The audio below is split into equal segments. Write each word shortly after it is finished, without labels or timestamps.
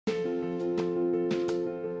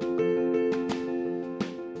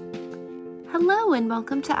Hello and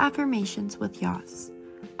welcome to Affirmations with Yas.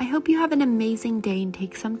 I hope you have an amazing day and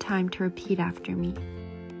take some time to repeat after me.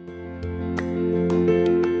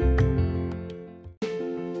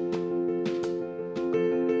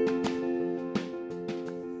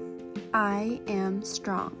 I am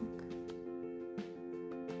strong.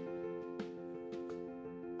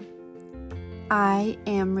 I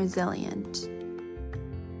am resilient.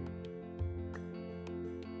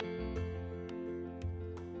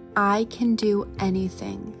 I can do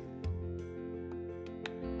anything.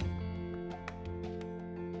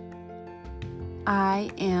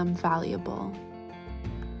 I am valuable.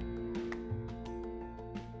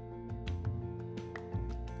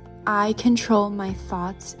 I control my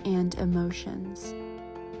thoughts and emotions.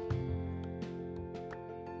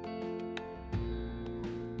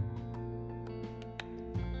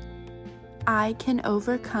 I can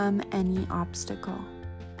overcome any obstacle.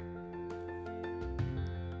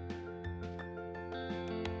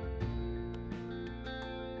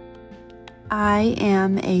 I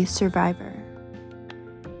am a survivor.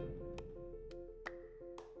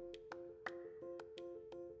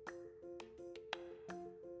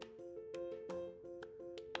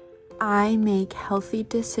 I make healthy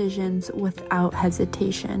decisions without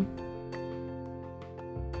hesitation.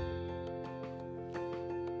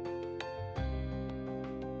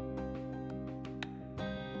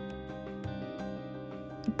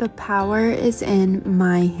 The power is in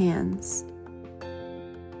my hands.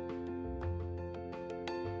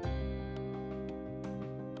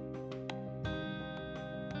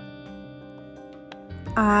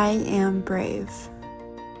 I am brave.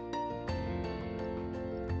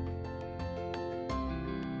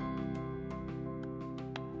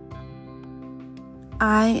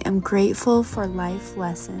 I am grateful for life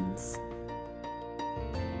lessons.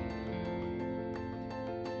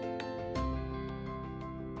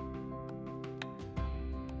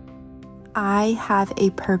 I have a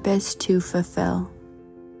purpose to fulfill.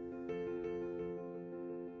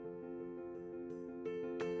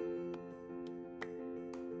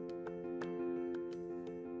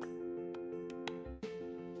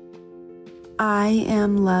 I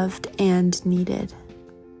am loved and needed.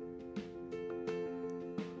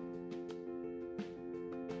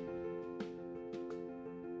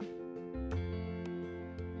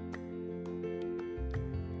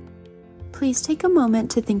 Please take a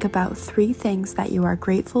moment to think about 3 things that you are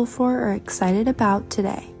grateful for or excited about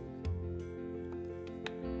today.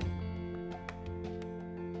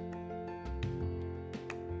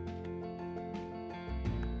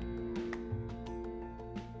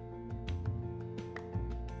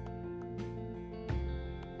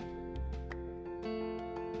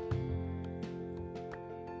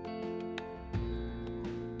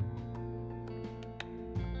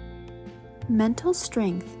 Mental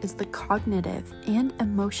strength is the cognitive and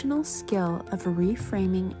emotional skill of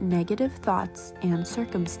reframing negative thoughts and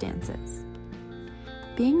circumstances.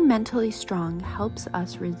 Being mentally strong helps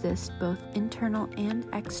us resist both internal and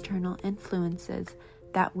external influences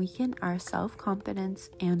that weaken our self-confidence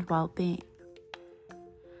and well-being.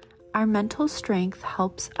 Our mental strength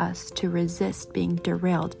helps us to resist being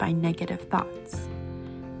derailed by negative thoughts.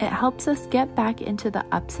 It helps us get back into the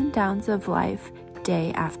ups and downs of life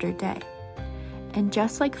day after day. And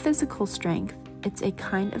just like physical strength, it's a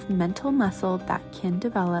kind of mental muscle that can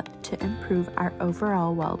develop to improve our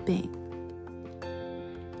overall well-being.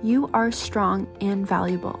 You are strong and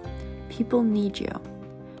valuable. People need you.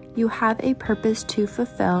 You have a purpose to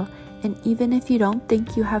fulfill, and even if you don't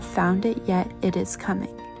think you have found it yet, it is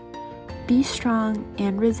coming. Be strong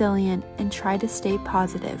and resilient and try to stay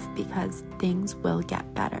positive because things will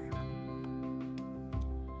get better.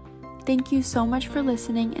 Thank you so much for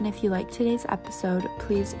listening, and if you like today's episode,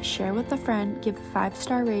 please share with a friend, give a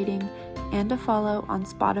 5-star rating, and a follow on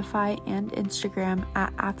Spotify and Instagram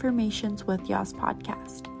at Affirmations with Yas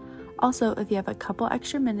Podcast. Also, if you have a couple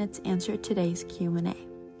extra minutes, answer today's Q&A.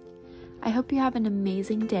 I hope you have an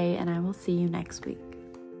amazing day, and I will see you next week.